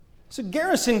So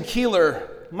Garrison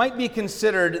Keillor might be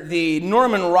considered the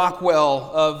Norman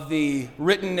Rockwell of the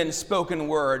written and spoken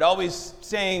word, always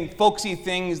saying folksy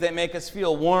things that make us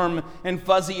feel warm and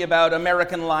fuzzy about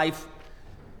American life.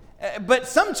 But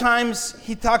sometimes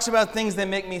he talks about things that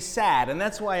make me sad, and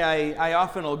that's why I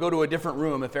often will go to a different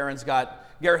room if Aaron's got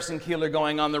Garrison Keillor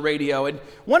going on the radio. And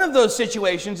one of those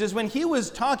situations is when he was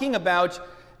talking about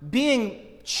being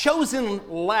chosen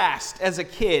last as a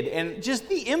kid and just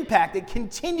the impact it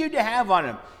continued to have on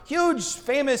him. Huge,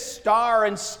 famous star,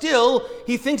 and still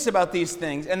he thinks about these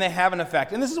things and they have an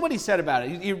effect. And this is what he said about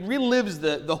it. He relives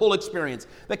the whole experience.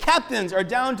 The captains are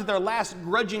down to their last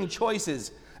grudging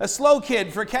choices. A slow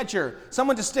kid for catcher,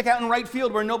 someone to stick out in right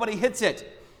field where nobody hits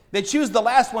it. They choose the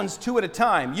last ones two at a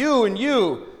time, you and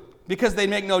you, because they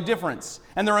make no difference.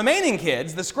 And the remaining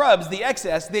kids, the scrubs, the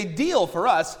excess, they deal for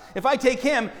us. If I take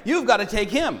him, you've got to take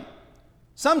him.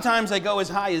 Sometimes I go as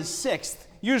high as sixth,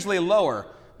 usually lower.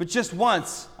 But just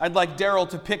once, I'd like Daryl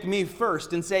to pick me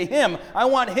first and say, him, I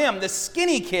want him, the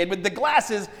skinny kid with the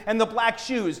glasses and the black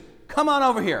shoes. Come on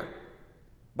over here.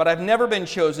 But I've never been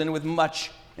chosen with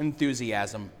much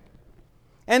enthusiasm.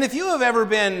 And if you have ever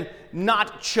been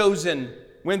not chosen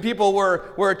when people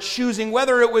were choosing,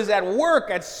 whether it was at work,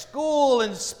 at school,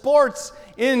 in sports,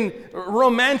 in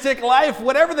romantic life,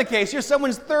 whatever the case, you're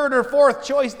someone's third or fourth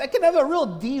choice, that can have a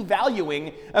real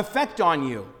devaluing effect on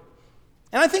you.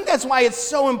 And I think that's why it's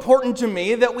so important to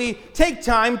me that we take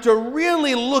time to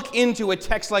really look into a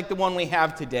text like the one we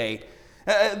have today,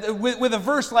 with a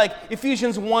verse like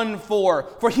Ephesians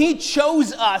 1:4. For he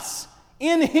chose us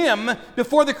in him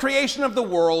before the creation of the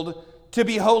world to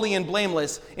be holy and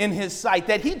blameless in his sight.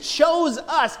 That he chose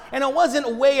us, and it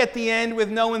wasn't way at the end with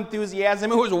no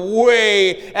enthusiasm. It was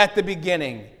way at the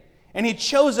beginning. And he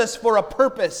chose us for a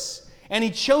purpose, and he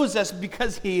chose us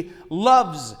because he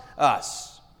loves us.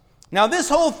 Now, this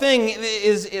whole thing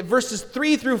is verses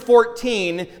 3 through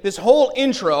 14, this whole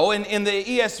intro, in the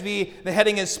ESV, the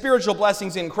heading is Spiritual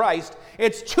Blessings in Christ.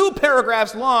 It's 2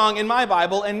 paragraphs long in my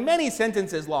Bible and many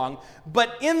sentences long.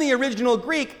 But in the original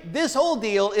Greek, this whole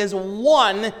deal is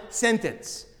 1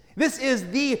 sentence. This is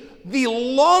the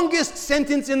longest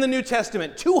sentence in the New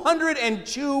Testament,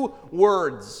 202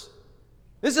 words.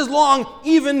 This is long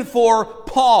even for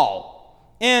Paul.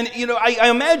 And, I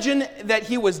imagine that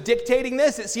he was dictating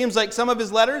this. It seems like some of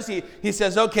his letters, he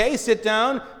says, okay, sit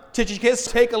down,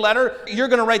 Tychicus, take a letter. You're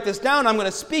going to write this down. I'm going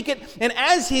to speak it. And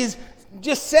as he's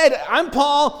just said, I'm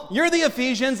Paul, you're the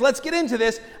Ephesians, let's get into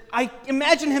this, I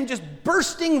imagine him just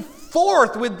bursting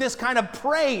forth with this kind of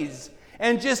praise.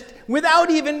 And just,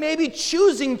 without even maybe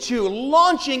choosing to,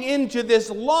 launching into this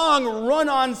long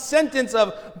run-on sentence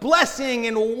of blessing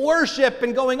and worship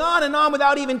and going on and on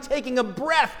without even taking a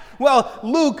breath. Well,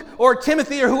 Luke or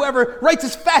Timothy or whoever writes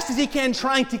as fast as he can,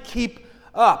 trying to keep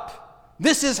up.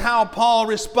 This is how Paul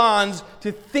responds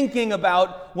to thinking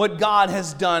about what God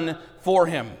has done for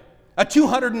him. A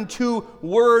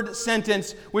 202-word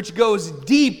sentence which goes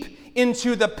deep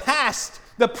into the past,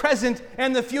 the present,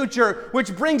 and the future,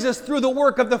 which brings us through the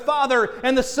work of the Father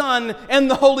and the Son and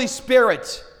the Holy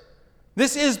Spirit.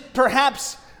 This is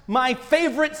perhaps my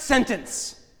favorite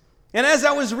sentence. And as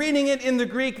I was reading it in the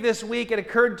Greek this week, it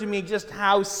occurred to me just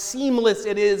how seamless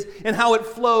it is and how it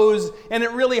flows, and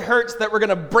it really hurts that we're going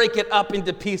to break it up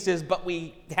into pieces, but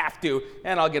we have to,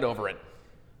 and I'll get over it.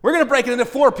 We're going to break it into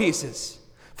 4 pieces.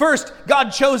 First, God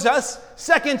chose us.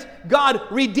 Second, God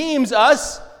redeems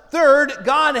us. Third,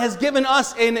 God has given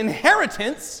us an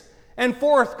inheritance. And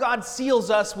fourth, God seals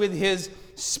us with his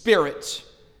Spirit.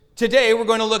 Today, we're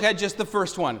going to look at just the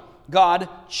first one. God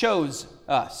chose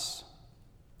us.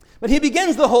 But he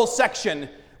begins the whole section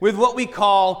with what we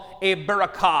call a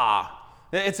barakah.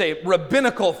 It's a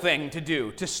rabbinical thing to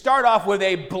do, to start off with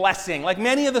a blessing. Like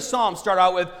many of the Psalms start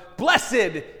out with,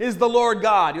 blessed is the Lord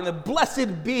God.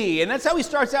 Blessed be. And that's how he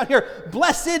starts out here.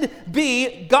 Blessed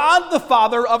be God the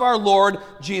Father of our Lord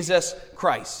Jesus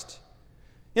Christ.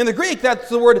 In the Greek, that's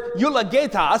the word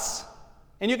eulogetas.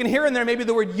 And you can hear in there maybe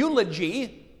the word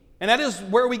eulogy. And that is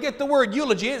where we get the word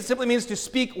eulogy. It simply means to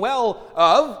speak well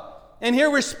of. And here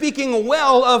we're speaking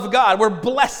well of God. We're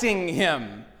blessing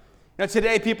him. Now,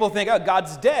 today people think, oh,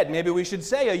 God's dead. Maybe we should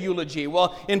say a eulogy.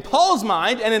 Well, in Paul's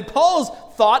mind and in Paul's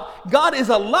thought, God is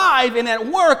alive and at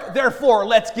work. Therefore,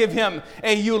 let's give him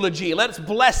a eulogy. Let's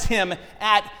bless him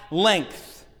at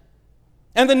length.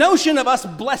 And the notion of us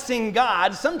blessing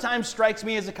God sometimes strikes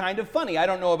me as a kind of funny. I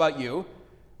don't know about you.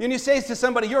 When you say to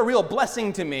somebody, you're a real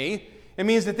blessing to me, it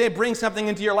means that they bring something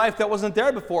into your life that wasn't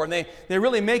there before, and they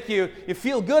really make you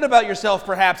feel good about yourself,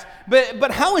 perhaps.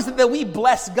 But how is it that we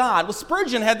bless God? Well,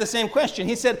 Spurgeon had the same question.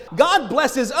 He said, God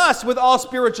blesses us with all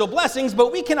spiritual blessings,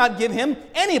 but we cannot give him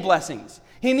any blessings.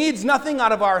 He needs nothing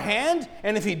out of our hand,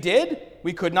 and if he did,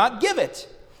 we could not give it.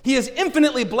 He is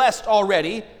infinitely blessed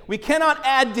already. We cannot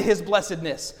add to his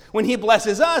blessedness. When he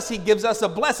blesses us, he gives us a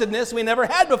blessedness we never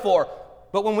had before.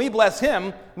 But when we bless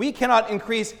him, we cannot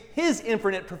increase his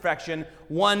infinite perfection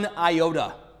one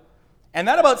iota. And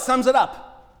that about sums it up.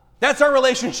 That's our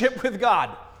relationship with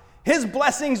God. His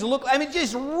blessings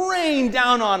just rain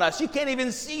down on us. You can't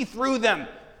even see through them.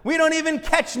 We don't even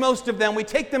catch most of them. We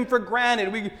take them for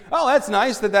granted. That's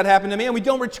nice that happened to me, and we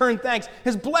don't return thanks.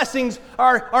 His blessings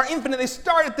are infinite. They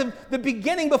start at the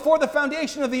beginning, before the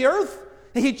foundation of the earth.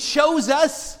 He chose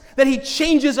us, that he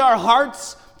changes our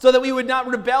hearts so that we would not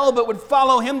rebel but would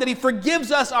follow him, that he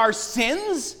forgives us our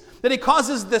sins, that he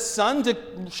causes the sun to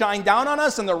shine down on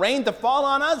us and the rain to fall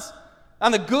on us,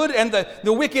 on the good and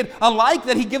the wicked alike,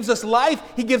 that he gives us life,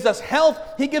 he gives us health,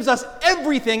 he gives us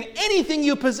everything. Anything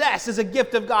you possess is a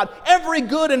gift of God. Every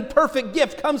good and perfect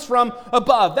gift comes from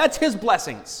above. That's his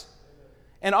blessings.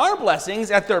 And our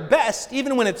blessings, at their best,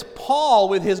 even when it's Paul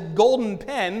with his golden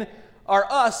pen, are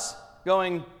us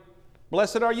going,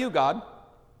 "Blessed are you, God."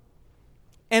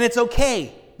 And it's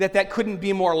okay that couldn't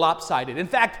be more lopsided. In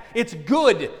fact, it's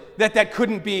good that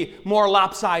couldn't be more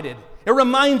lopsided. It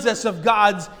reminds us of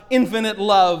God's infinite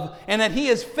love and that he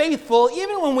is faithful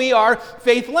even when we are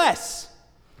faithless.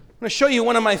 I'm going to show you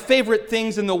one of my favorite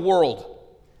things in the world.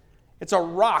 It's a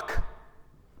rock.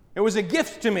 It was a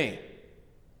gift to me.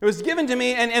 It was given to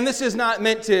me, and this is not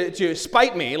meant to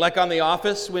spite me, like on The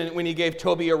Office when he gave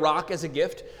Toby a rock as a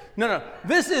gift. No.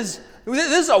 This is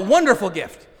a wonderful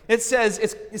gift. It says,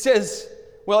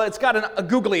 it's got a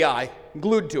googly eye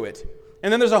glued to it.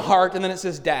 And then there's a heart, and then it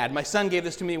says Dad. My son gave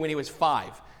this to me when he was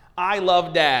 5. I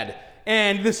love Dad.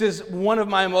 And this is one of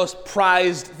my most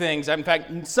prized things. In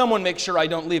fact, someone make sure I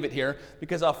don't leave it here,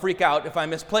 because I'll freak out if I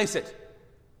misplace it.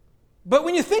 But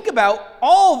when you think about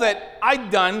all that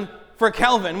I'd done for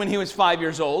Calvin when he was 5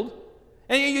 years old,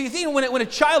 and you think when a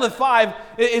child of 5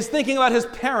 is thinking about his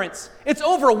parents, it's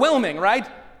overwhelming, right?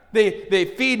 They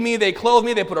feed me, they clothe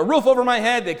me, they put a roof over my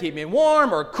head, they keep me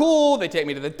warm or cool, they take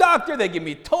me to the doctor, they give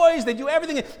me toys, they do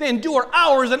everything. They endure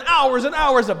hours and hours and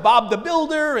hours of Bob the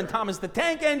Builder and Thomas the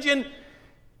Tank Engine.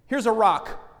 Here's a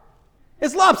rock.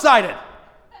 It's lopsided,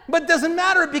 but it doesn't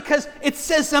matter because it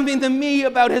says something to me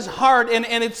about his heart, and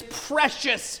it's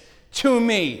precious to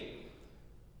me.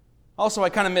 Also, I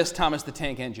kind of miss Thomas the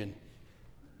Tank Engine.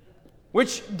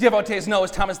 Which devotees know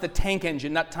is Thomas the Tank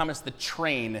Engine, not Thomas the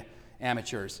Train.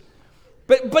 Amateurs.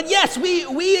 But yes,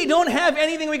 we don't have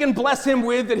anything we can bless him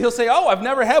with that he'll say, "Oh, I've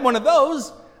never had one of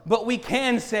those." But we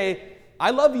can say,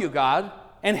 "I love you, God,"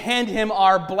 and hand him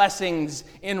our blessings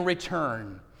in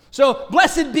return. So,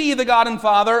 blessed be the God and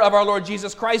Father of our Lord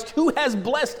Jesus Christ, who has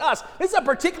blessed us. This is a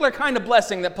particular kind of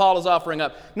blessing that Paul is offering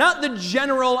up. Not the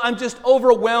general, I'm just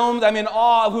overwhelmed, I'm in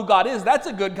awe of who God is. That's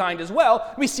a good kind as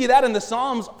well. We see that in the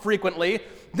Psalms frequently.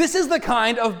 This is the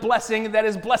kind of blessing that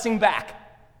is blessing back.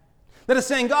 That is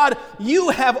saying, "God, you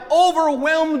have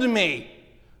overwhelmed me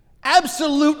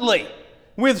absolutely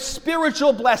with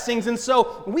spiritual blessings, and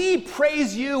so we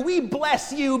praise you, we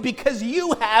bless you because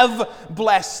you have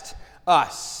blessed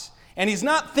us." And he's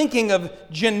not thinking of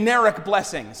generic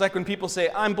blessings, like when people say,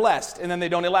 "I'm blessed," and then they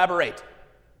don't elaborate.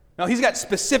 No, he's got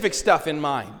specific stuff in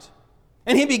mind.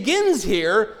 And he begins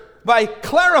here by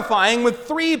clarifying with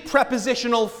 3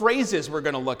 prepositional phrases we're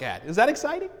going to look at. Is that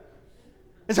exciting?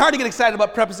 It's hard to get excited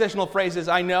about prepositional phrases,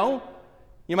 I know.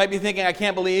 You might be thinking, I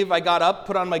can't believe I got up,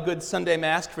 put on my good Sunday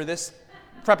mask for this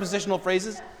prepositional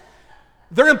phrases.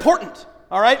 They're important,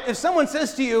 all right? If someone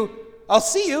says to you, "I'll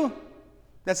see you,"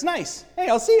 that's nice. Hey,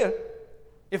 I'll see you.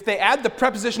 If they add the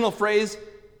prepositional phrase,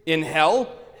 "in hell,"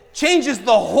 changes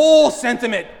the whole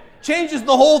sentiment, changes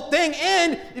the whole thing,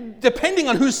 and depending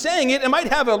on who's saying it, it might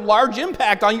have a large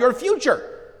impact on your future.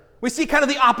 We see kind of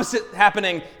the opposite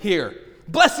happening here.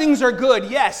 Blessings are good,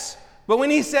 yes, but when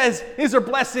he says these are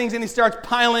blessings and he starts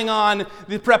piling on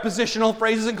the prepositional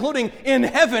phrases, including "in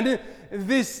heaven,"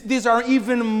 these are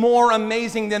even more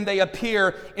amazing than they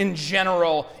appear in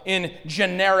general, in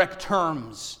generic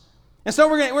terms. And so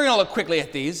we're going to look quickly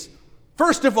at these.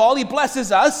 First of all, he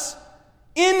blesses us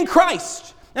in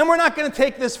Christ. And we're not going to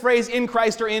take this phrase "in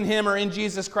Christ" or "in him" or "in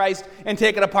Jesus Christ" and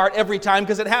take it apart every time,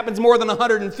 because it happens more than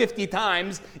 150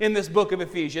 times in this book of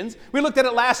Ephesians. We looked at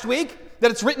it last week, that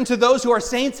it's written to those who are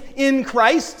saints in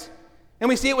Christ. And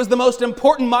we see it was the most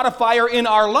important modifier in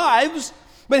our lives.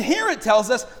 But here it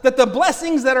tells us that the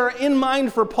blessings that are in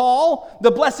mind for Paul,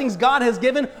 the blessings God has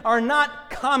given, are not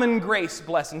common grace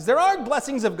blessings. There are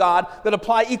blessings of God that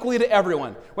apply equally to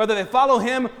everyone, whether they follow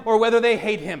him or whether they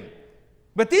hate him.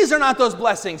 But these are not those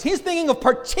blessings. He's thinking of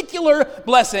particular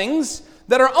blessings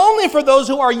that are only for those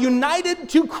who are united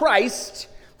to Christ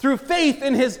through faith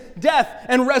in his death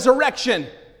and resurrection,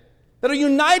 that are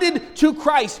united to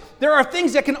Christ. There are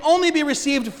things that can only be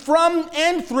received from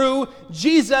and through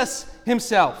Jesus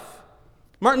himself.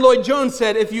 Martin Lloyd-Jones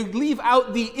said, if you leave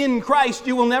out the in Christ,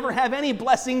 you will never have any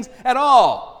blessings at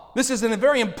all. This is a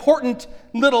very important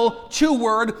little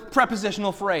two-word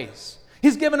prepositional phrase.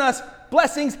 He's given us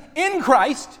blessings in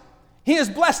Christ. He has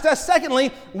blessed us,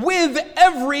 secondly, with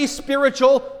every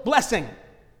spiritual blessing.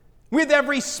 With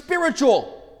every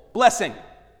spiritual blessing.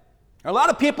 There are a lot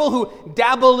of people who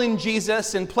dabble in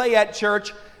Jesus and play at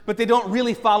church, but they don't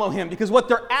really follow him because what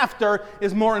they're after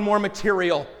is more and more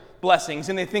material blessings.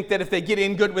 And they think that if they get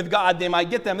in good with God, they might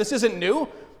get them. This isn't new.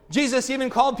 Jesus even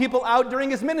called people out during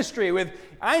his ministry with,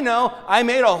 I know, I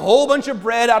made a whole bunch of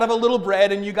bread out of a little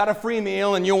bread and you got a free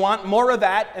meal and you want more of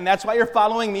that and that's why you're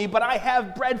following me, but I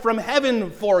have bread from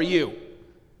heaven for you.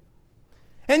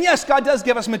 And yes, God does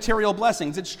give us material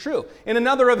blessings. It's true. In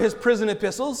another of his prison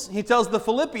epistles, he tells the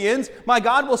Philippians, my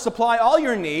God will supply all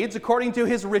your needs according to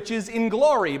his riches in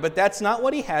glory. But that's not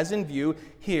what he has in view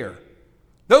here.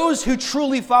 Those who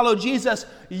truly follow Jesus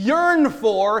yearn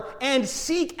for and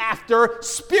seek after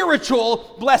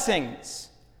spiritual blessings.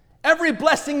 Every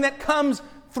blessing that comes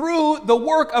through the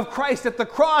work of Christ at the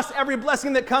cross, every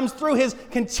blessing that comes through his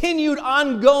continued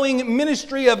ongoing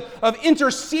ministry of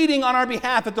interceding on our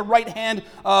behalf at the right hand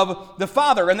of the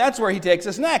Father. And that's where he takes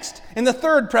us next, in the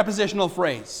third prepositional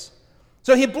phrase.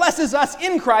 So he blesses us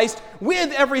in Christ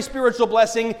with every spiritual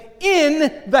blessing in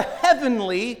the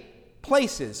heavenly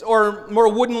places, or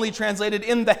more woodenly translated,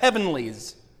 in the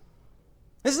heavenlies.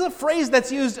 This is a phrase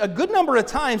that's used a good number of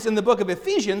times in the book of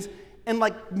Ephesians, and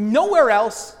like nowhere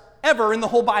else ever in the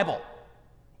whole Bible.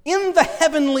 In the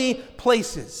heavenly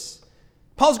places.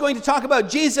 Paul's going to talk about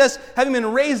Jesus having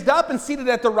been raised up and seated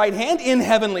at the right hand in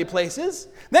heavenly places.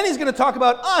 Then he's going to talk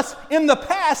about us in the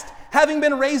past having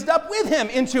been raised up with him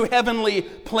into heavenly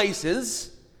places,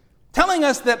 telling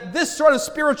us that this sort of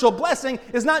spiritual blessing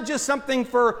is not just something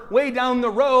for way down the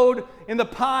road in the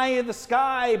pie in the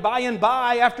sky by and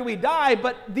by after we die,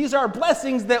 but these are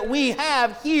blessings that we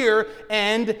have here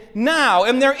and now.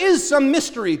 And there is some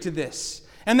mystery to this,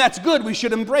 and that's good. We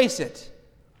should embrace it.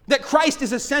 That Christ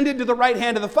is ascended to the right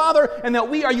hand of the Father, and that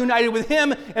we are united with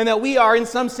him, and that we are in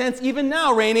some sense even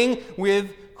now reigning with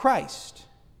Christ.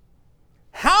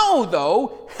 How,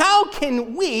 though, how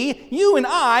can we, you and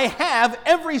I, have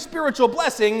every spiritual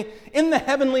blessing in the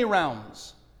heavenly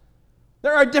realms?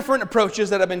 There are different approaches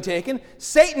that have been taken.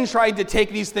 Satan tried to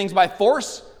take these things by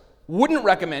force, wouldn't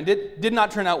recommend it, did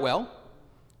not turn out well.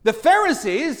 The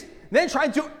Pharisees, they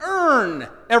tried to earn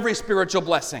every spiritual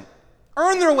blessing,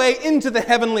 earn their way into the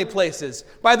heavenly places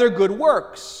by their good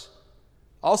works.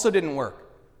 Also didn't work.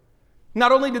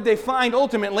 Not only did they find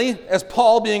ultimately, as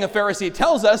Paul, being a Pharisee,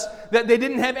 tells us, that they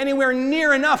didn't have anywhere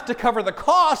near enough to cover the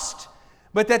cost,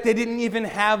 but that they didn't even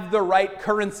have the right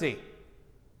currency.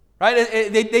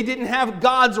 Right? They didn't have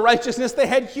God's righteousness. They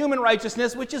had human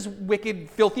righteousness, which is wicked,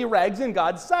 filthy rags in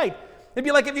God's sight. It'd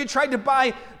be like if you tried to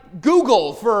buy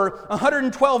Google for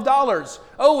 $112.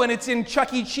 Oh, and it's in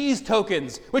Chuck E. Cheese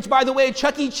tokens, which, by the way,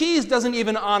 Chuck E. Cheese doesn't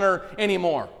even honor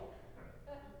anymore.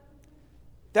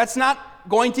 That's not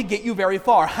going to get you very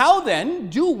far. How then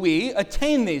do we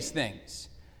attain these things?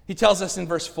 He tells us in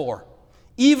verse 4,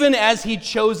 even as he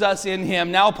chose us in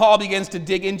him. Now Paul begins to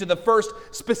dig into the first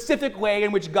specific way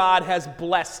in which God has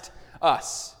blessed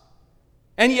us.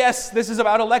 And yes, this is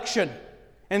about election.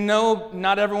 And no,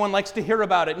 not everyone likes to hear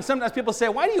about it. And sometimes people say,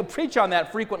 why do you preach on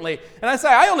that frequently? And I say,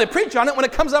 I only preach on it when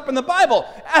it comes up in the Bible.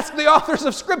 Ask the authors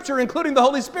of Scripture, including the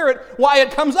Holy Spirit, why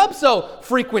it comes up so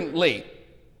frequently.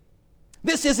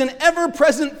 This is an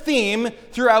ever-present theme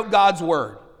throughout God's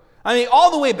Word. I mean, all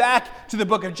the way back to the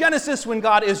book of Genesis when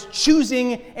God is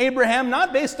choosing Abraham,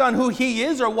 not based on who he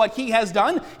is or what he has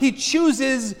done. He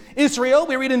chooses Israel.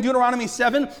 We read in Deuteronomy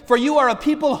 7, for you are a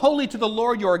people holy to the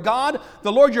Lord your God.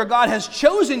 The Lord your God has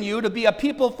chosen you to be a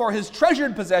people for his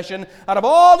treasured possession out of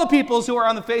all the peoples who are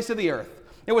on the face of the earth.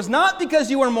 It was not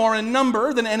because you were more in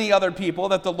number than any other people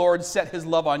that the Lord set his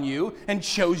love on you and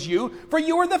chose you, for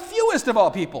you were the fewest of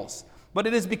all peoples. But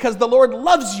it is because the Lord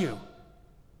loves you.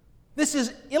 This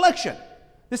is election.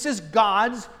 This is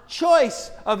God's choice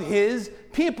of his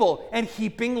people and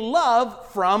heaping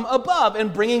love from above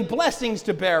and bringing blessings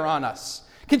to bear on us.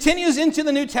 Continues into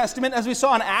the New Testament as we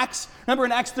saw in Acts. Remember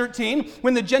in Acts 13,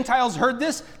 when the Gentiles heard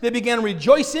this, they began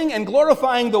rejoicing and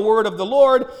glorifying the word of the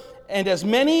Lord, and as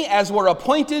many as were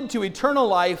appointed to eternal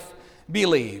life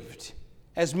believed.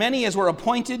 As many as were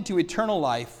appointed to eternal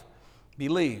life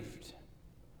believed.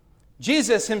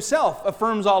 Jesus himself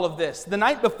affirms all of this. The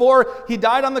night before he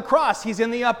died on the cross, he's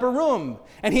in the upper room,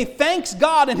 and he thanks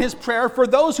God in his prayer for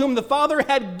those whom the Father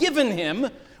had given him,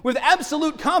 with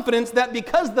absolute confidence that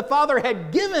because the Father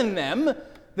had given them,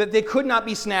 that they could not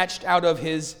be snatched out of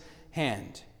his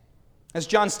hand. As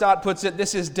John Stott puts it,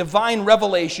 this is divine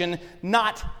revelation,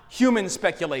 not human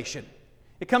speculation.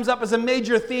 It comes up as a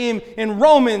major theme in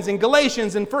Romans, in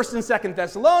Galatians, in 1st and 2nd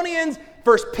Thessalonians,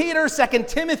 1 Peter, 2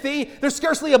 Timothy. There's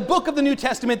scarcely a book of the New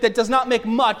Testament that does not make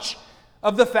much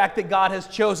of the fact that God has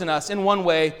chosen us in one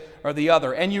way or the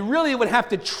other. And you really would have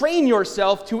to train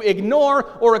yourself to ignore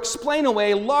or explain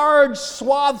away large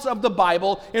swaths of the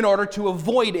Bible in order to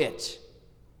avoid it.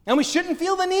 And we shouldn't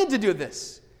feel the need to do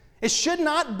this. It should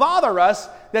not bother us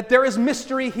that there is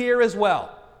mystery here as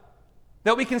well.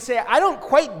 That we can say, I don't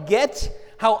quite get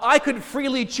how I could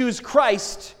freely choose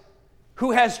Christ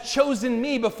who has chosen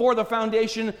me before the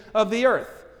foundation of the earth.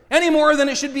 Any more than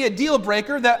it should be a deal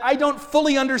breaker that I don't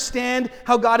fully understand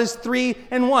how God is 3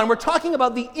 and 1. We're talking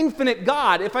about the infinite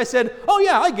God. If I said, oh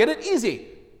yeah, I get it, easy,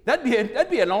 that'd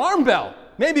be an alarm bell.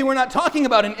 Maybe we're not talking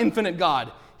about an infinite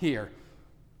God here.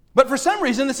 But for some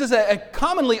reason, this is a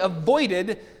commonly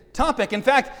avoided topic. In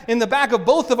fact, in the back of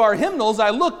both of our hymnals,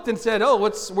 I looked and said,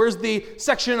 where's the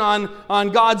section on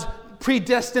God's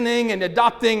predestining and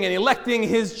adopting and electing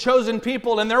his chosen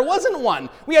people? And there wasn't one.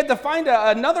 We had to find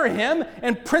another hymn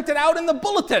and print it out in the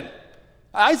bulletin.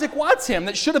 Isaac Watts' hymn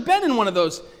that should have been in one of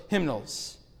those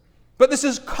hymnals. But this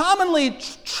is commonly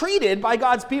treated by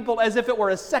God's people as if it were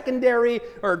a secondary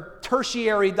or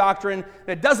tertiary doctrine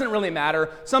that doesn't really matter.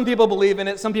 Some people believe in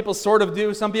it, some people sort of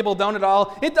do, some people don't at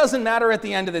all. It doesn't matter at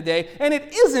the end of the day. And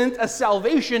it isn't a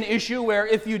salvation issue where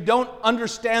if you don't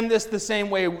understand this the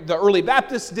same way the early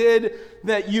Baptists did,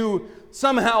 that you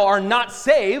somehow are not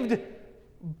saved.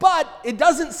 But it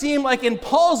doesn't seem like in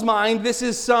Paul's mind this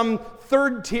is some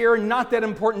third tier, not that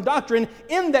important doctrine,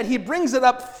 in that he brings it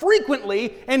up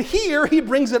frequently, and here he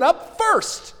brings it up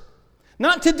first.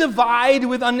 Not to divide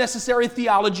with unnecessary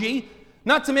theology,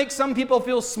 not to make some people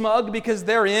feel smug because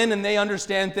they're in and they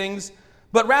understand things,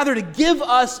 but rather to give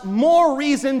us more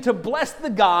reason to bless the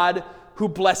God who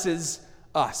blesses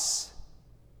us.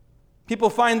 People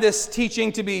find this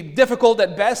teaching to be difficult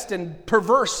at best and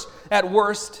perverse at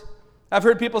worst. I've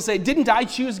heard people say, didn't I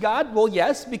choose God? Well,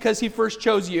 yes, because he first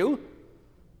chose you.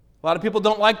 A lot of people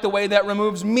don't like the way that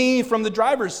removes me from the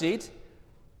driver's seat.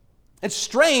 It's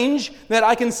strange that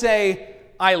I can say,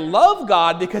 I love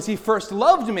God because he first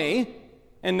loved me,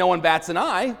 and no one bats an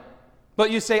eye.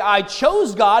 But you say, I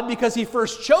chose God because he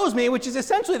first chose me, which is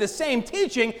essentially the same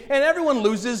teaching, and everyone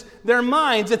loses their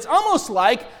minds. It's almost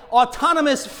like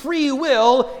autonomous free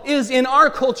will is in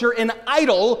our culture an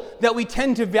idol that we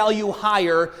tend to value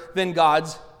higher than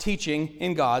God's teaching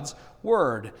in God's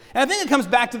word. And I think it comes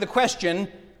back to the question,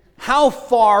 how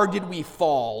far did we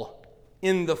fall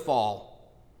in the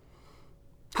fall?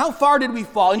 How far did we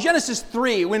fall? In Genesis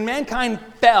 3, when mankind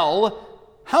fell,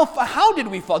 how did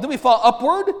we fall? Did we fall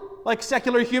upward? Like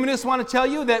secular humanists want to tell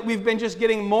you that we've been just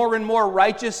getting more and more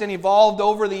righteous and evolved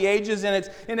over the ages, and it's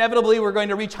inevitably we're going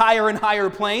to reach higher and higher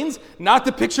planes. Not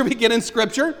the picture we get in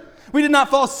Scripture. We did not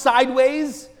fall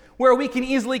sideways where we can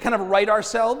easily kind of right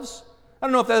ourselves. I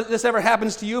don't know if this ever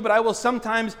happens to you, but I will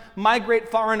sometimes migrate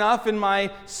far enough in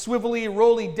my swivelly,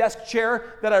 rolly desk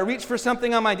chair that I reach for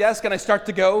something on my desk and I start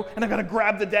to go, and I've got to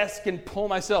grab the desk and pull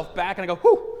myself back, and I go,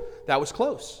 whew, that was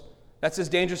close. That's as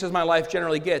dangerous as my life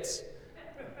generally gets.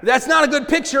 That's not a good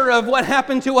picture of what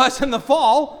happened to us in the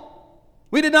fall.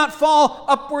 We did not fall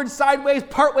upward, sideways,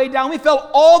 partway down. We fell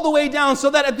all the way down, so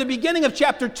that at the beginning of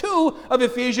chapter 2 of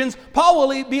Ephesians, Paul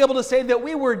will be able to say that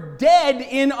we were dead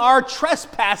in our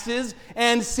trespasses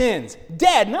and sins.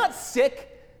 Dead, not sick,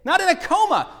 not in a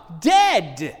coma,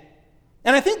 dead.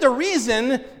 And I think the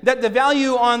reason that the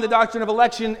value on the doctrine of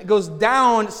election goes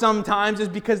down sometimes is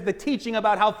because the teaching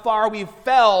about how far we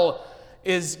fell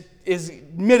is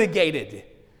mitigated.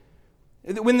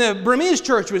 When the Burmese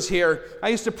church was here, I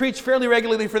used to preach fairly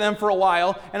regularly for them for a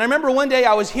while. And I remember one day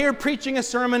I was here preaching a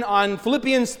sermon on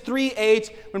Philippians 3:8,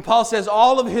 when Paul says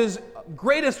all of his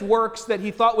greatest works that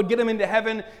he thought would get him into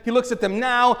heaven, he looks at them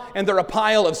now, and they're a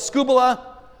pile of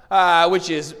scubala, which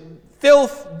is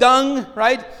filth, dung,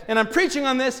 right? And I'm preaching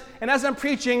on this, and as I'm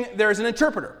preaching, there's an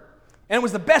interpreter. And it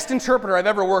was the best interpreter I've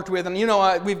ever worked with. And you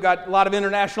know, we've got a lot of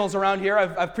internationals around here.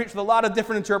 I've preached with a lot of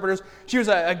different interpreters. She was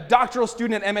a doctoral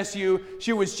student at MSU.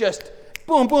 She was just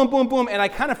boom, boom, boom, boom. And I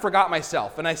kind of forgot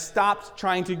myself. And I stopped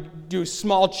trying to do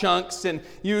small chunks and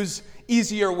use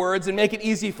easier words and make it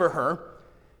easy for her.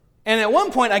 And at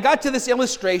one point, I got to this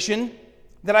illustration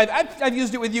that I've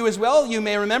used it with you as well. You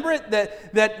may remember it,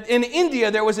 that in India,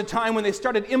 there was a time when they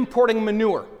started importing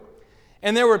manure.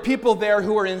 And there were people there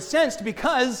who were incensed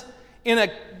because in a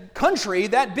country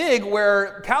that big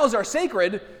where cows are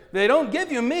sacred, they don't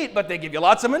give you meat, but they give you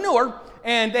lots of manure,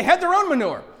 and they had their own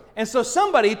manure. And so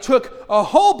somebody took a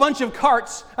whole bunch of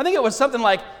carts, I think it was something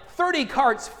like 30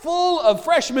 carts full of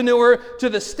fresh manure to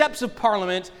the steps of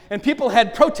Parliament, and people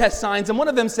had protest signs, and one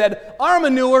of them said, "Our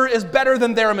manure is better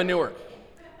than their manure."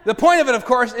 The point of it, of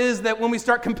course, is that when we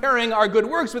start comparing our good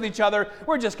works with each other,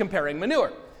 we're just comparing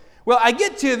manure. Well, I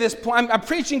get to this point, I'm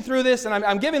preaching through this, and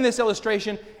I'm giving this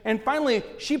illustration, and finally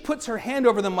she puts her hand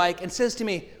over the mic and says to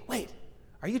me, "Wait,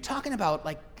 are you talking about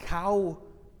like cow?"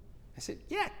 I said,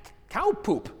 "Yeah, cow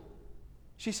poop."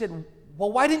 She said,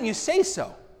 "Well, why didn't you say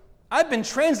so? I've been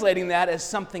translating that as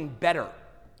something better."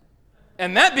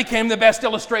 And that became the best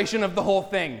illustration of the whole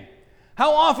thing.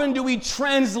 How often do we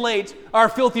translate our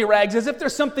filthy rags as if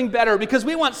there's something better because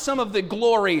we want some of the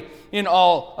glory in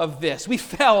all of this? We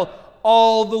fell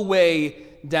all the way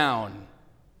down.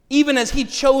 Even as he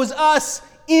chose us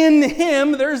in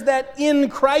him, there's that in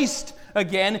Christ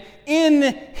again, in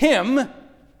him.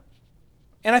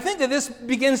 And I think that this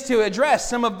begins to address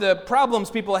some of the problems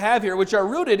people have here, which are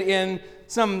rooted in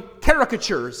some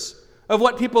caricatures of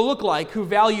what people look like who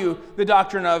value the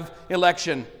doctrine of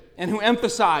election and who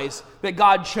emphasize that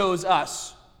God chose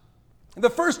us.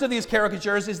 The first of these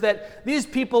caricatures is that these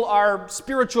people are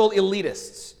spiritual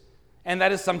elitists, and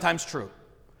that is sometimes true.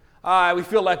 We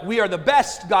feel like we are the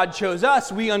best. God chose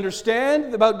us. We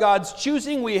understand about God's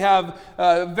choosing. We have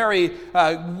a very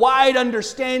wide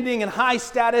understanding and high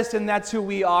status, and that's who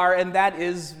we are, and that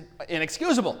is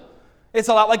inexcusable. It's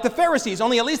a lot like the Pharisees,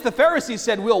 only at least the Pharisees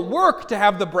said we'll work to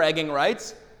have the bragging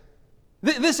rights.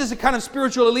 This is a kind of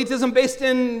spiritual elitism based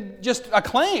in just a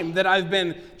claim that I've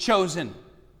been chosen.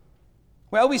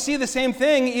 Well, we see the same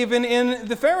thing even in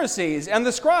the Pharisees and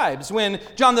the scribes when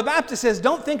John the Baptist says,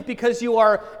 "Don't think because you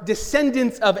are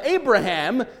descendants of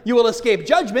Abraham, you will escape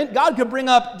judgment." God could bring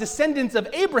up descendants of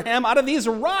Abraham out of these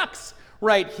rocks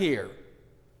right here.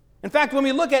 In fact, when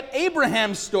we look at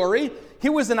Abraham's story, he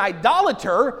was an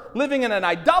idolater living in an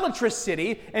idolatrous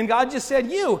city, and God just said,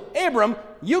 "You, Abram,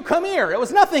 you come here." It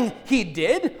was nothing he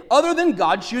did other than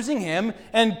God choosing him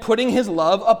and putting his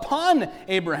love upon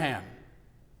Abraham.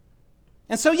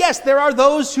 And so, yes, there are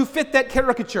those who fit that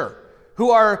caricature,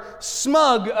 who are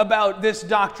smug about this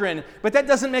doctrine, but that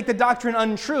doesn't make the doctrine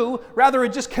untrue. Rather,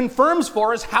 it just confirms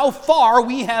for us how far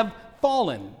we have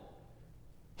fallen.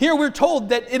 Here we're told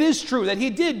that it is true, that he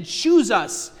did choose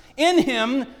us in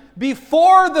him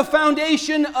before the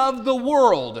foundation of the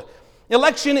world.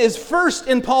 Election is first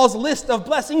in Paul's list of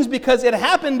blessings because it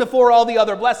happened before all the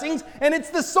other blessings, and it's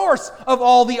the source of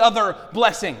all the other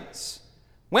blessings.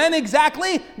 When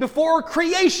exactly? Before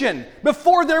creation,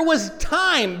 before there was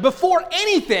time, before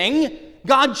anything,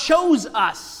 God chose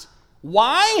us.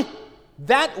 Why?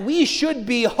 That we should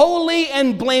be holy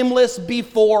and blameless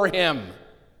before him.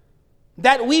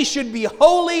 That we should be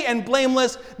holy and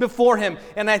blameless before him.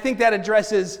 And I think that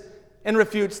addresses and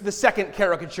refutes the second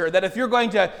caricature, that if you're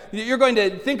going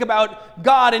to think about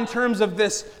God in terms of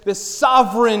this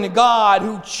sovereign God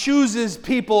who chooses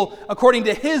people according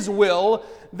to his will,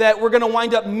 that we're going to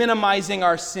wind up minimizing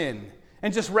our sin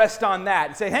and just rest on that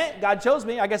and say, "Hey, God chose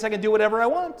me. I guess I can do whatever I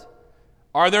want."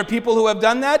 Are there people who have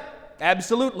done that?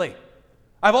 Absolutely.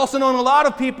 I've also known a lot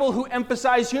of people who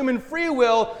emphasize human free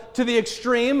will to the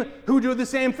extreme who do the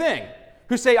same thing,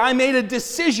 who say, "I made a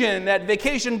decision at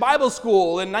Vacation Bible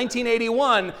School in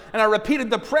 1981, and I repeated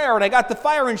the prayer, and I got the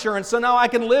fire insurance, so now I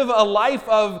can live a life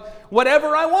of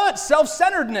whatever I want,"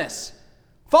 self-centeredness.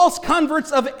 False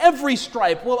converts of every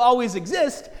stripe will always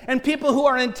exist, and people who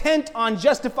are intent on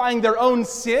justifying their own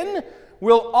sin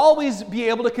will always be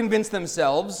able to convince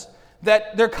themselves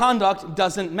that their conduct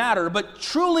doesn't matter. But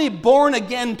truly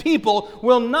born-again people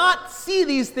will not see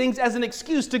these things as an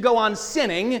excuse to go on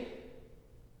sinning.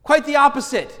 Quite the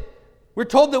opposite. We're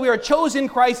told that we are chosen in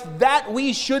Christ, that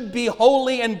we should be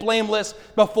holy and blameless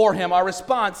before him. Our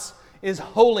response is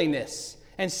holiness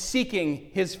and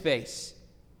seeking his face.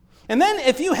 And then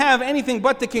if you have anything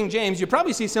but the King James, you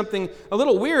probably see something a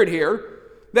little weird here,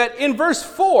 that in verse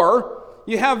 4,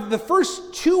 you have the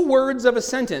first two words of a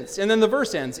sentence, and then the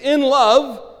verse ends, "in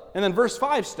love," and then verse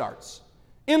 5 starts.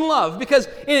 In love, because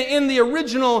in the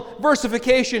original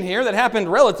versification here that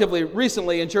happened relatively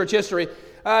recently in church history,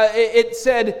 it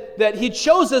said that he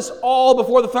chose us all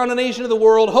before the foundation of the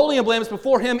world, holy and blameless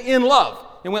before him in love.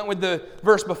 It went with the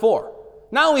verse before.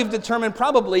 Now we've determined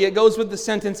probably it goes with the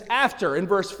sentence after in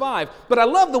verse 5. But I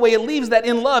love the way it leaves that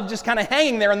 "in love" just kind of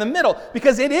hanging there in the middle,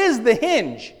 because it is the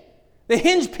hinge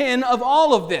pin of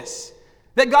all of this.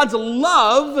 That God's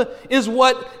love is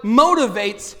what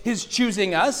motivates his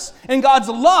choosing us, and God's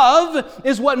love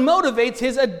is what motivates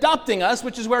his adopting us,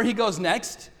 which is where he goes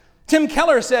next. Tim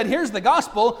Keller said, here's the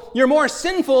gospel: you're more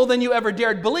sinful than you ever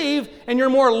dared believe, and you're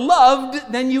more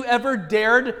loved than you ever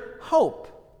dared hope.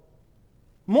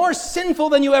 More sinful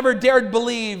than you ever dared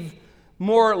believe,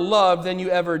 more loved than you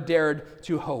ever dared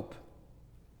to hope.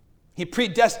 He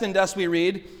predestined us, we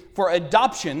read, for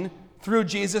adoption through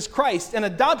Jesus Christ. And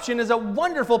adoption is a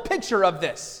wonderful picture of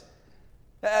this.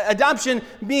 Adoption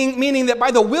meaning that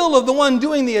by the will of the one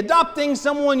doing the adopting,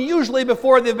 someone usually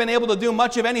before they've been able to do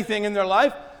much of anything in their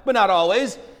life, but not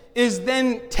always, is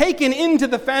then taken into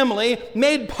the family,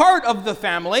 made part of the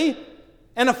family,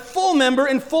 and a full member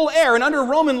and full heir. And under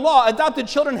Roman law, adopted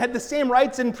children had the same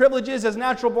rights and privileges as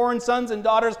natural-born sons and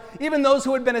daughters, even those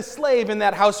who had been a slave in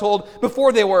that household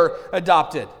before they were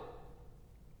adopted.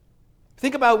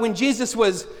 Think about when Jesus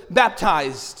was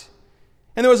baptized,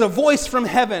 and there was a voice from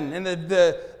heaven, and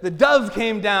the dove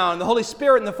came down, the Holy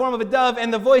Spirit in the form of a dove,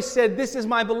 and the voice said, "This is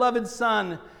my beloved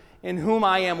Son, in whom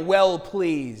I am well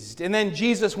pleased." And then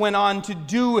Jesus went on to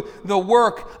do the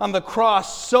work on the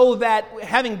cross so that,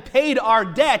 having paid our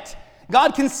debt,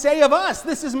 God can say of us,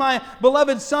 "This is my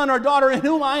beloved Son or daughter, in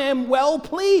whom I am well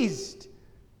pleased."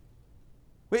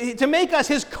 To make us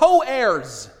his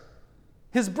co-heirs,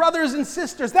 his brothers and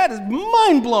sisters. That is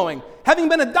mind-blowing, having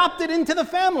been adopted into the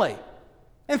family.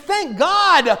 And thank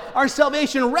God our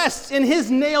salvation rests in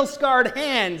his nail-scarred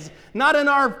hands, not in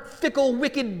our fickle,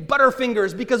 wicked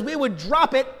butterfingers, because we would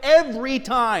drop it every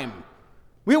time.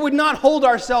 We would not hold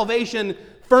our salvation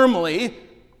firmly.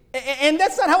 And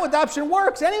that's not how adoption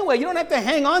works anyway. You don't have to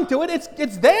hang on to it.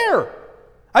 It's there.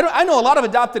 I know a lot of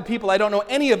adopted people. I don't know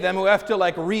any of them who have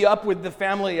to re-up with the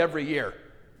family every year.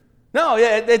 No,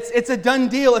 it's a done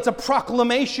deal. It's a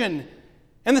proclamation.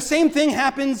 And the same thing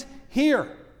happens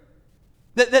here.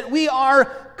 That we are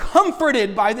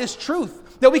comforted by this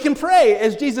truth. That we can pray,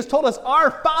 as Jesus told us, "Our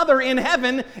Father in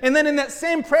heaven," and then in that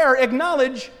same prayer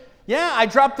acknowledge, yeah, I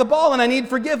dropped the ball and I need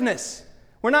forgiveness.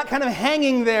 We're not kind of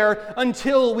hanging there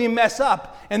until we mess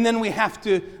up and then we have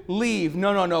to leave.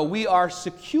 No. We are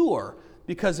secure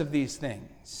because of these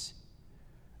things.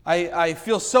 I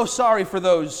feel so sorry for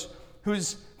those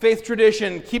whose faith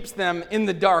tradition keeps them in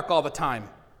the dark all the time.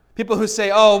 People who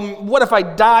say, "Oh, what if I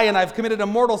die and I've committed a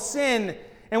mortal sin?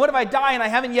 And what if I die and I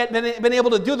haven't yet been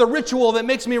able to do the ritual that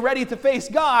makes me ready to face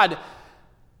God?"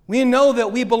 We know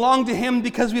that we belong to him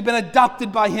because we've been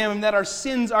adopted by him, and that our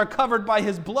sins are covered by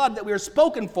his blood, that we are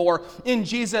spoken for in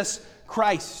Jesus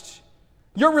Christ.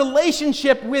 Your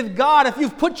relationship with God, if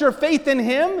you've put your faith in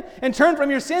him and turned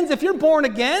from your sins, if you're born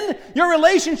again, your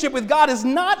relationship with God is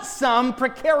not some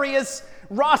precarious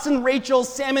Ross and Rachel,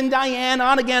 Sam and Diane,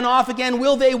 on again, off again,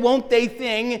 will they, won't they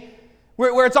thing,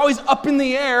 where it's always up in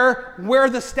the air where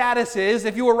the status is.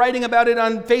 If you were writing about it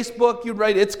on Facebook, you'd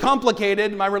write, "It's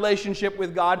complicated, my relationship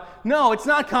with God." No, it's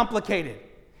not complicated.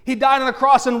 He died on the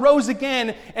cross and rose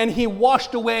again, and he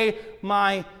washed away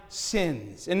my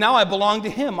sins. And now I belong to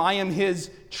him. I am his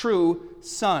true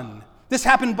son. This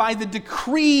happened by the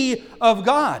decree of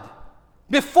God.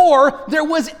 Before there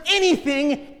was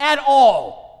anything at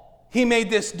all, he made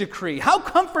this decree. How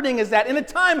comforting is that in a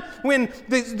time when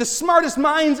the smartest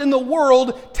minds in the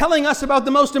world telling us about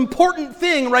the most important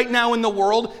thing right now in the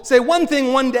world say one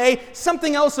thing one day,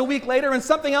 something else a week later, and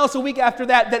something else a week after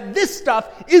that this stuff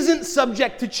isn't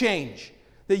subject to change.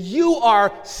 That you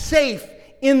are safe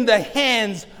in the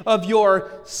hands of your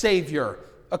Savior,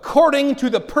 according to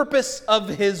the purpose of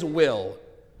his will.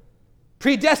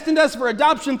 Predestined us for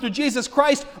adoption through Jesus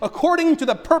Christ, according to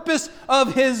the purpose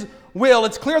of his will.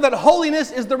 It's clear that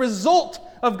holiness is the result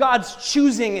of God's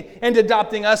choosing and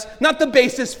adopting us, not the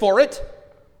basis for it.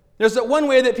 There's one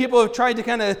way that people have tried to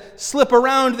kind of slip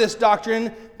around this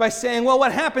doctrine by saying, well,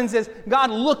 what happens is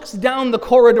God looks down the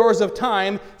corridors of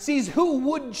time, sees who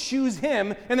would choose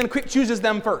him, and then quick chooses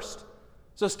them first.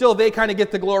 So still they kind of get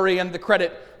the glory and the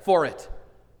credit for it.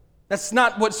 That's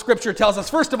not what Scripture tells us.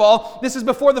 First of all, this is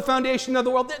before the foundation of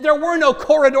the world. There were no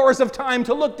corridors of time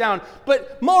to look down.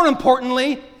 But more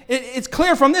importantly, it's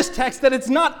clear from this text that it's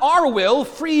not our will,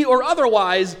 free or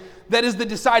otherwise, that is the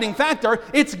deciding factor.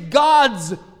 It's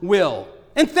God's will.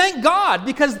 And thank God,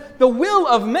 because the will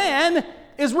of man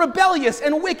is rebellious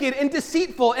and wicked and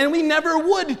deceitful, and we never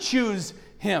would choose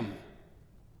him.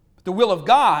 But the will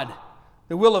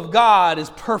of God is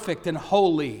perfect and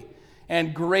holy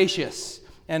and gracious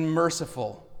and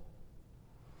merciful.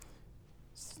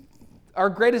 Our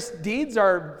greatest deeds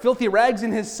are filthy rags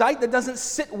in his sight. That doesn't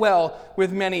sit well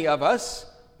with many of us.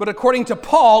 But according to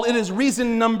Paul, it is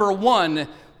reason number one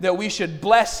that we should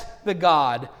bless the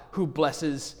God who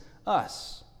blesses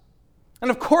us. And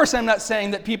of course, I'm not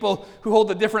saying that people who hold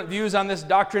the different views on this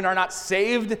doctrine are not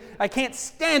saved. I can't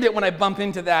stand it when I bump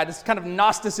into that. It's kind of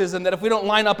Gnosticism that if we don't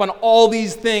line up on all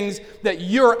these things, that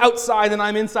you're outside and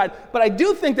I'm inside. But I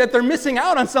do think that they're missing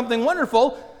out on something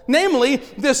wonderful, namely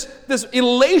this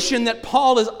elation that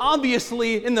Paul is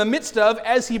obviously in the midst of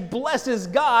as he blesses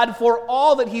God for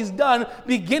all that he's done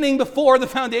beginning before the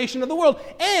foundation of the world,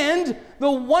 and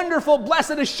the wonderful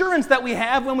blessed assurance that we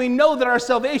have when we know that our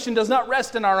salvation does not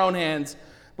rest in our own hands,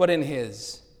 but in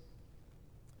his.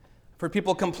 For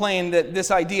people complain that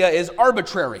this idea is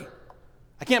arbitrary.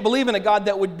 I can't believe in a God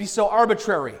that would be so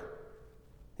arbitrary,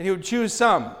 that he would choose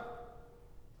some.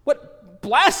 What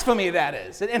blasphemy that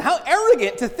is, and how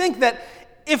arrogant to think that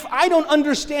if I don't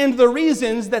understand the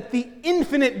reasons that the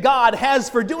infinite God has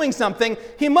for doing something,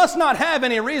 he must not have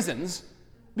any reasons,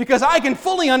 because I can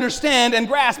fully understand and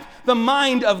grasp the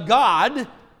mind of God.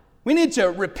 We need to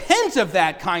repent of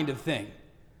that kind of thing,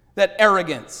 that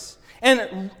arrogance.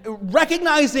 And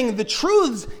recognizing the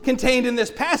truths contained in this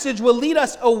passage will lead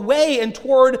us away and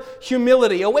toward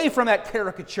humility, away from that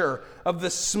caricature of the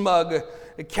smug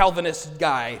Calvinist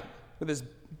guy with his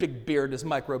big beard, his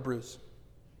microbrews.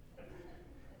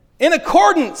 In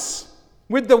accordance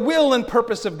with the will and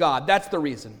purpose of God. That's the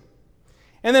reason.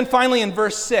 And then finally in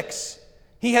verse 6,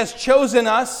 he has chosen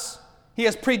us, he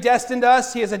has predestined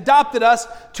us, he has adopted us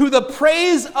to the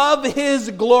praise of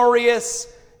his glorious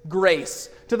grace.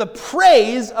 To the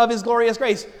praise of his glorious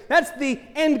grace. That's the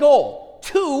end goal.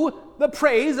 To the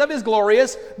praise of his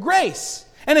glorious grace.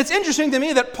 And it's interesting to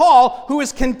me that Paul, who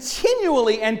is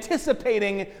continually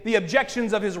anticipating the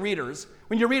objections of his readers,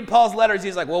 when you read Paul's letters,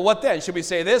 he's like, well, what then? Should we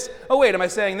say this? Oh, wait, am I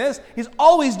saying this? He's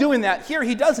always doing that. Here,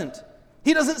 he doesn't.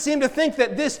 He doesn't seem to think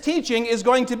that this teaching is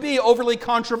going to be overly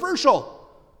controversial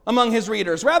among his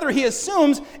readers. Rather, he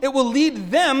assumes it will lead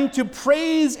them to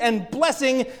praise and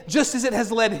blessing just as it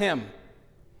has led him.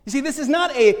 You see, this is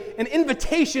not an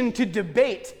invitation to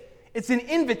debate. It's an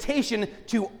invitation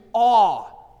to awe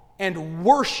and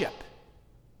worship.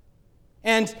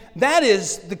 And that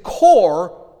is the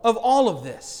core of all of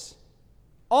this.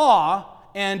 Awe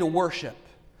and worship.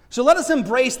 So let us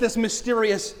embrace this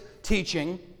mysterious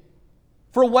teaching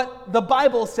for what the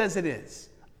Bible says it is.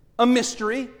 A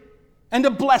mystery and a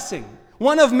blessing.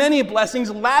 One of many blessings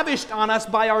lavished on us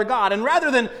by our God. And rather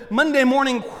than Monday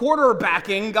morning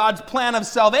quarterbacking God's plan of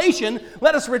salvation,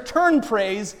 let us return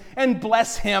praise and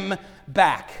bless him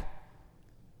back.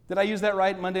 Did I use that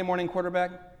right? Monday morning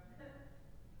quarterback?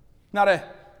 Not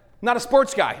a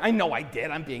sports guy. I know I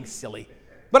did. I'm being silly.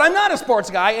 But I'm not a sports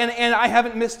guy, and I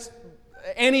haven't missed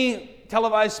any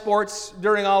televised sports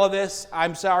during all of this.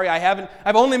 I'm sorry, I haven't.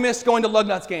 I've only missed going to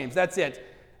Lugnuts games. That's it.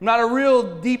 I'm not a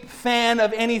real deep fan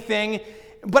of anything,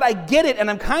 but I get it, and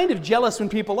I'm kind of jealous when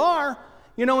people are.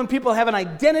 You know, when people have an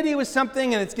identity with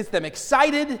something and it gets them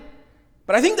excited.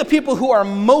 But I think the people who are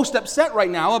most upset right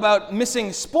now about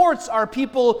missing sports are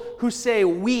people who say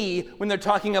we when they're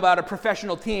talking about a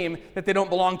professional team that they don't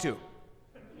belong to.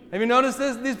 Have you noticed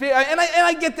this? These people, and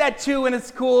I get that too, and it's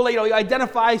cool. You know, you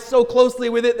identify so closely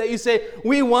with it that you say,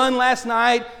 we won last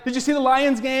night. Did you see the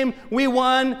Lions game? We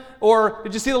won. Or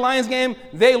did you see the Lions game?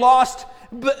 They lost.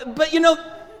 But you know,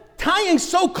 tying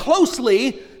so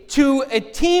closely to a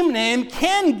team name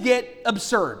can get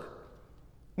absurd.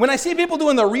 When I see people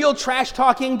doing the real trash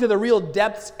talking to the real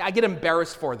depths, I get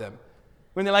embarrassed for them.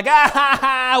 When they're like,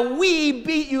 we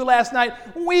beat you last night.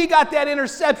 We got that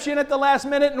interception at the last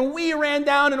minute, and we ran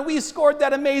down, and we scored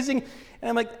that amazing. And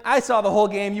I'm like, I saw the whole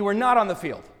game. You were not on the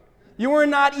field. You were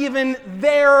not even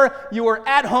there. You were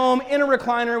at home in a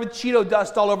recliner with Cheeto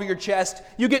dust all over your chest.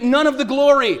 You get none of the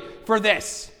glory for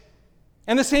this.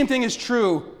 And the same thing is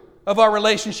true of our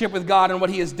relationship with God and what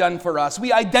he has done for us.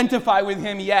 We identify with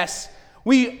him, yes.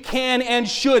 We can and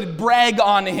should brag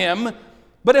on him.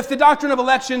 But if the doctrine of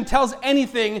election tells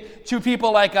anything to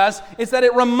people like us, it's that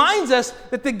it reminds us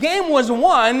that the game was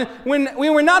won when we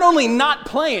were not only not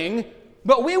playing,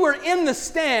 but we were in the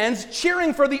stands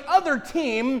cheering for the other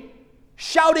team,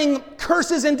 shouting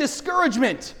curses and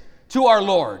discouragement to our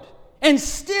Lord. And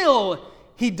still,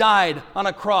 he died on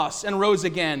a cross and rose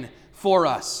again for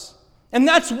us. And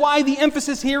that's why the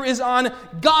emphasis here is on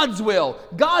God's will,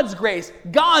 God's grace,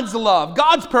 God's love,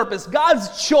 God's purpose,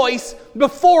 God's choice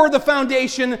before the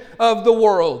foundation of the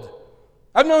world.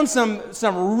 I've known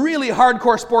some really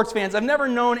hardcore sports fans. I've never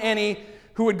known any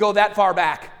who would go that far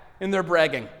back in their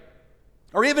bragging,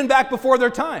 or even back before their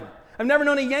time. I've never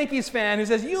known a Yankees fan who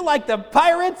says, you like the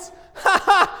Pirates? Ha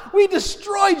ha! We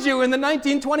destroyed you in the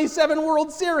 1927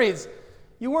 World Series.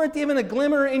 You weren't even a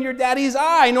glimmer in your daddy's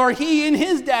eye, nor he in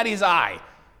his daddy's eye.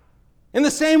 In the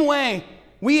same way,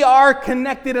 we are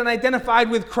connected and identified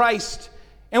with Christ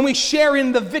and we share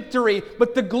in the victory,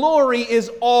 but the glory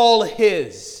is all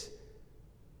His.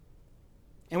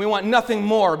 And we want nothing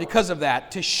more because of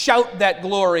that, to shout that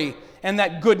glory and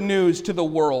that good news to the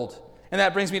world. And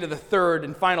that brings me to the third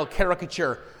and final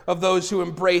caricature of those who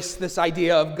embrace this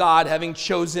idea of God having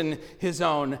chosen His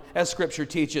own, as Scripture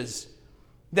teaches.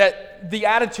 That the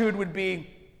attitude would be,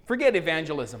 forget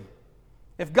evangelism.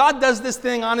 If God does this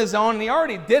thing on His own, and He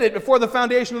already did it before the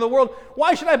foundation of the world,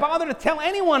 why should I bother to tell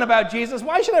anyone about Jesus?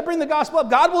 Why should I bring the gospel up?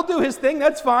 God will do His thing,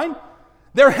 that's fine.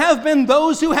 There have been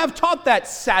those who have taught that,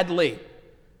 sadly.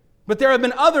 But there have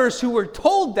been others who were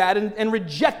told that and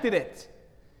rejected it.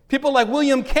 People like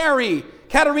William Carey,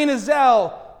 Katarina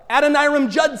Zell, Adoniram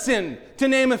Judson, to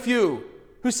name a few,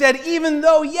 who said, even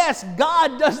though, yes,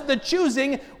 God does the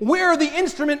choosing, we're the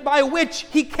instrument by which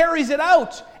He carries it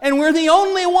out, and we're the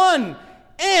only one.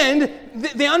 And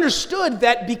they understood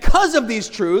that because of these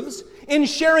truths, in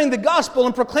sharing the gospel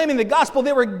and proclaiming the gospel,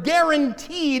 they were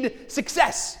guaranteed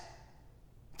success.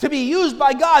 To be used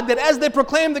by God, that as they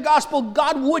proclaimed the gospel,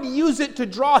 God would use it to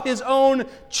draw His own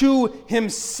to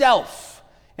Himself.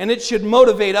 And it should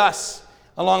motivate us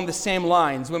along the same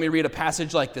lines when we read a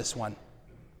passage like this one.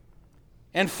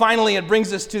 And finally, it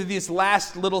brings us to this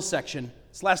last little section,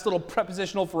 this last little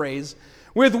prepositional phrase,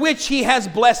 with which He has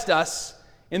blessed us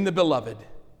in the beloved.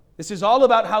 This is all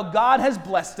about how God has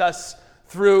blessed us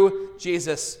through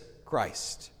Jesus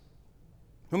Christ.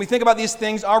 When we think about these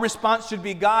things, our response should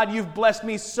be, God, you've blessed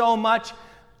me so much,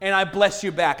 and I bless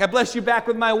you back. I bless you back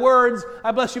with my words.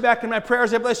 I bless you back in my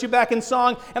prayers. I bless you back in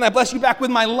song. And I bless you back with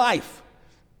my life.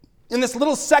 In this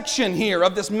little section here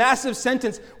of this massive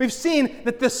sentence, we've seen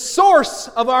that the source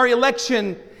of our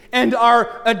election and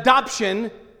our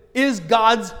adoption is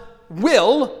God's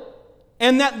will,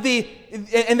 and that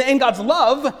and God's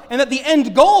love, and that the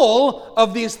end goal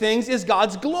of these things is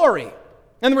God's glory.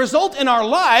 And the result in our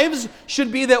lives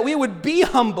should be that we would be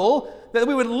humble, that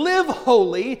we would live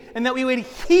holy, and that we would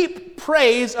heap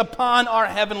praise upon our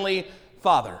Heavenly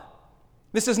Father.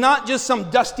 This is not just some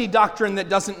dusty doctrine that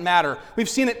doesn't matter. We've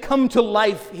seen it come to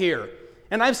life here.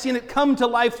 And I've seen it come to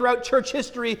life throughout church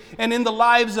history and in the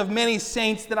lives of many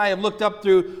saints that I have looked up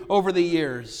through over the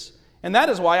years. And that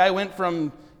is why I went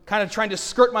from kind of trying to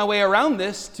skirt my way around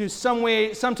this to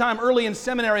sometime early in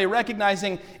seminary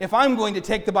recognizing if I'm going to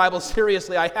take the Bible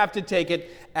seriously, I have to take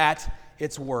it at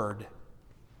its word.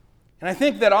 And I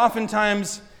think that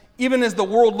oftentimes, even as the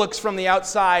world looks from the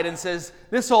outside and says,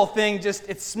 this whole thing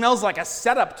it smells like a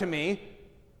setup to me,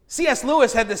 C.S.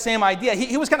 Lewis had the same idea.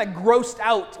 He was kind of grossed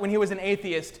out when he was an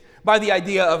atheist by the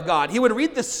idea of God. He would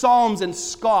read the Psalms and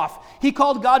scoff. He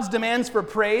called God's demands for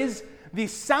praise the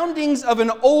soundings of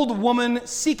an old woman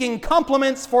seeking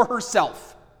compliments for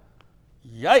herself.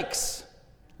 Yikes.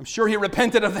 I'm sure he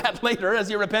repented of that later, as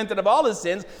he repented of all his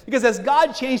sins, because as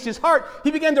God changed his heart,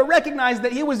 he began to recognize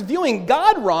that he was viewing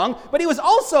God wrong, but he was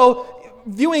also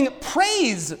viewing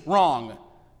praise wrong.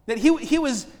 That he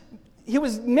was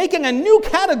making a new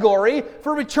category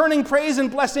for returning praise and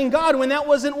blessing God when that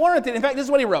wasn't warranted. In fact, this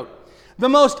is what he wrote. The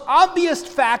most obvious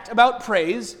fact about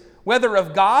praise, whether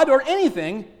of God or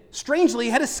anything, strangely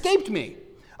had escaped me.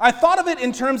 I thought of it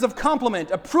in terms of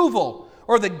compliment, approval,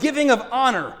 or the giving of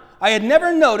honor. I had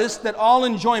never noticed that all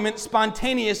enjoyment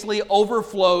spontaneously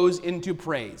overflows into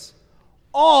praise.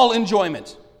 All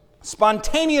enjoyment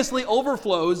spontaneously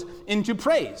overflows into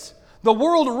praise. The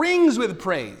world rings with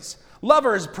praise.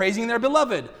 Lovers praising their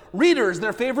beloved, readers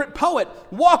their favorite poet,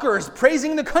 walkers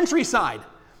praising the countryside.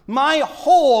 My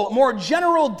whole, more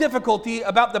general difficulty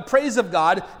about the praise of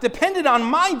God depended on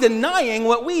my denying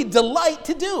what we delight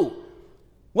to do,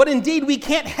 what indeed we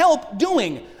can't help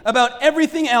doing about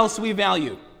everything else we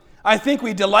value. I think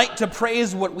we delight to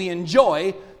praise what we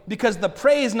enjoy because the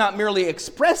praise not merely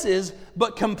expresses,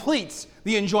 but completes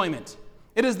the enjoyment.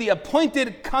 It is the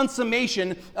appointed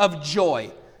consummation of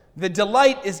joy. The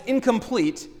delight is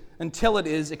incomplete until it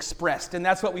is expressed. And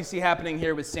that's what we see happening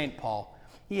here with St. Paul.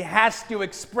 He has to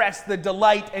express the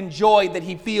delight and joy that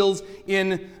he feels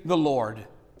in the Lord.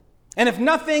 And if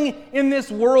nothing in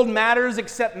this world matters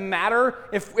except matter,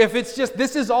 if it's just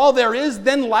this is all there is,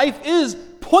 then life is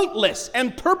pointless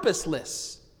and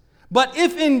purposeless. But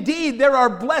if indeed there are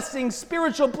blessings,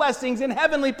 spiritual blessings in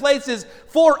heavenly places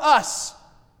for us,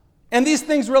 and these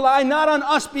things rely not on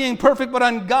us being perfect, but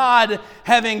on God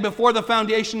having, before the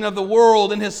foundation of the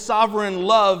world in his sovereign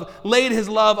love, laid his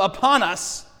love upon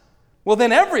us, well,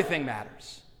 then everything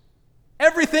matters.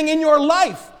 Everything in your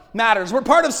life matters. We're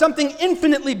part of something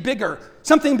infinitely bigger,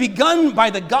 something begun by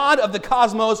the God of the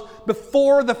cosmos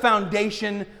before the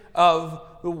foundation of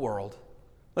the world.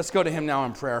 Let's go to him now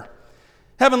in prayer.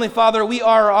 Heavenly Father, we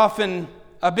are often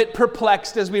a bit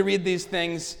perplexed as we read these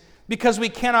things because we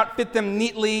cannot fit them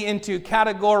neatly into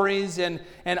categories and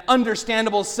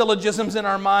understandable syllogisms in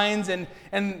our minds.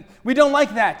 And we don't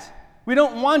like that. We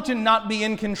don't want to not be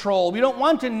in control. We don't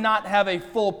want to not have a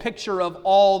full picture of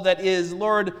all that is.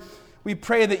 Lord, we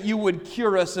pray that you would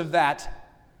cure us of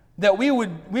that we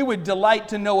would delight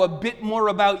to know a bit more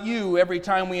about you every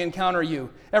time we encounter you,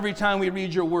 every time we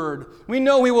read your word. We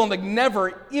know we will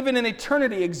never, even in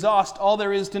eternity, exhaust all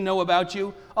there is to know about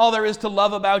you, all there is to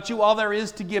love about you, all there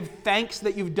is to give thanks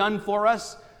that you've done for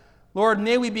us. Lord,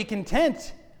 may we be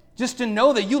content just to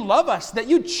know that you love us, that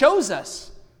you chose us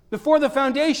before the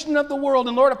foundation of the world.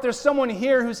 And Lord, if there's someone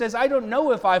here who says, I don't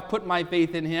know if I've put my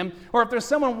faith in him, or if there's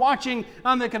someone watching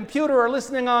on the computer or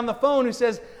listening on the phone who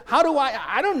says, how do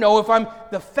I don't know if I'm,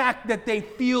 the fact that they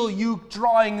feel you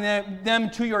drawing them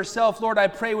to yourself, Lord, I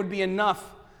pray would be enough,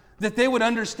 that they would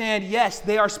understand, yes,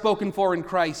 they are spoken for in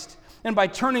Christ. And by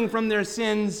turning from their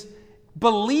sins,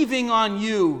 believing on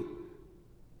you,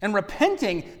 and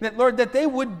repenting, that, Lord, that they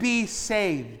would be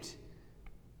saved.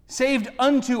 Saved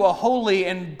unto a holy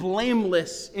and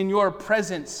blameless in your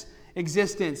presence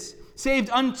existence. Saved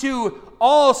unto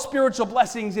all spiritual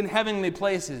blessings in heavenly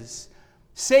places.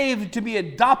 Saved to be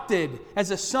adopted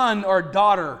as a son or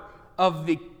daughter of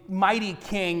the mighty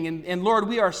King. And Lord,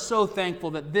 we are so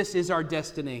thankful that this is our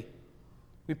destiny.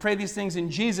 We pray these things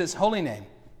in Jesus' holy name.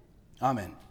 Amen.